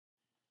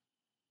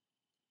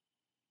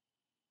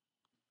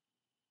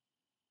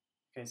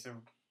Okay, so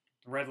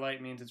red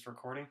light means it's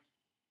recording?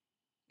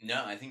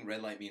 No, I think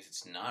red light means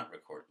it's not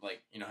record.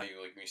 Like, you know how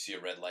when you see a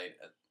red light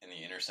in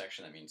the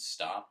intersection, that means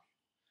stop?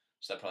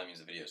 So that probably means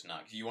the video is not.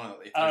 Because you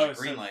want to, if there's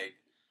a green light...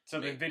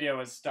 So the video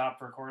has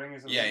stopped recording?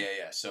 Is it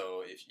yeah.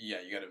 So, you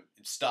got to...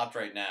 It's stopped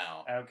right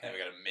now. Okay. And we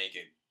got to make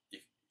it...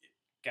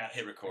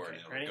 Hit record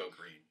and it'll go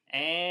green.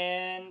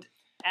 And...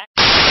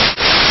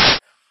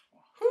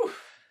 Whew.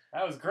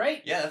 That was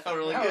great. Yeah, that felt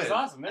really good. That was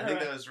awesome. I think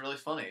that was really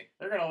funny.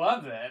 They're going to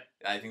love that.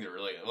 I think they're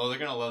really... Well, they're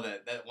going to love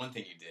that one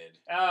thing you did.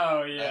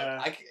 Oh,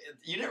 yeah.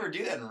 You never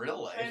do that in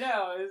real life. I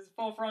know. His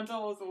full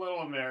frontal was a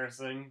little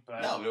embarrassing.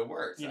 But, no, but it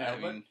worked. You know,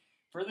 but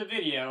for the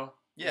video...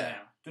 Yeah. You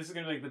know, this is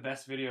going to be like the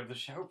best video of the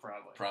show,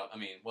 probably. I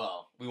mean,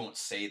 well, we won't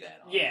say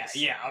that. Yeah,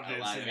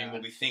 obviously. I mean,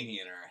 we'll be thinking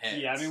in our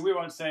heads. Yeah, I mean, we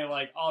won't say,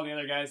 like, all the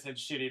other guys had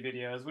shitty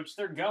videos, which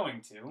they're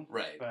going to.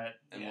 Right. But,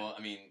 well,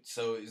 I mean,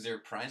 so is there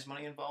prize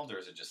money involved, or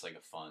is it just like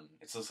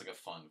it's just like a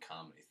fun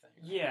comedy thing?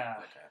 Yeah.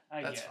 Okay.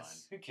 I guess. Fine.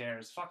 Who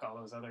cares? Fuck all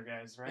those other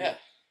guys, right? Yeah.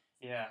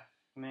 Yeah.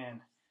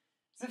 Man.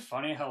 Isn't it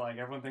funny how, like,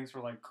 everyone thinks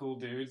we're, like, cool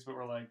dudes, but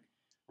we're, like,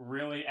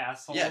 really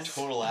assholes? Yeah,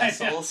 total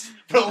assholes.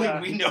 But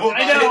only we know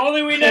about it. I know,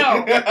 only we know.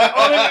 Only we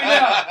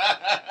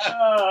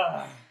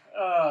know.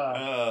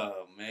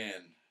 Oh,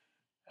 man.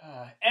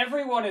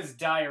 Everyone is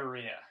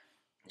diarrhea.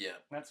 Yeah.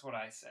 That's what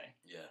I say.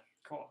 Yeah.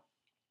 Cool.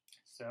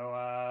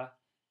 So,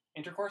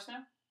 intercourse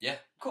now? Yeah.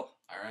 Cool.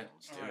 All right,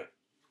 let's do it.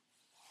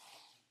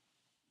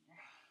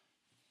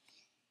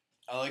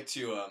 I like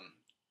to,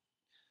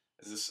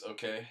 is this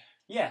okay?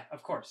 Yeah,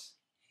 of course.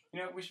 You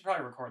know, we should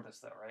probably record this,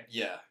 though, right?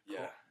 Yeah, yeah.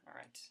 Cool. All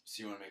right.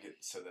 So you want to make it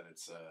so that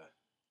it's,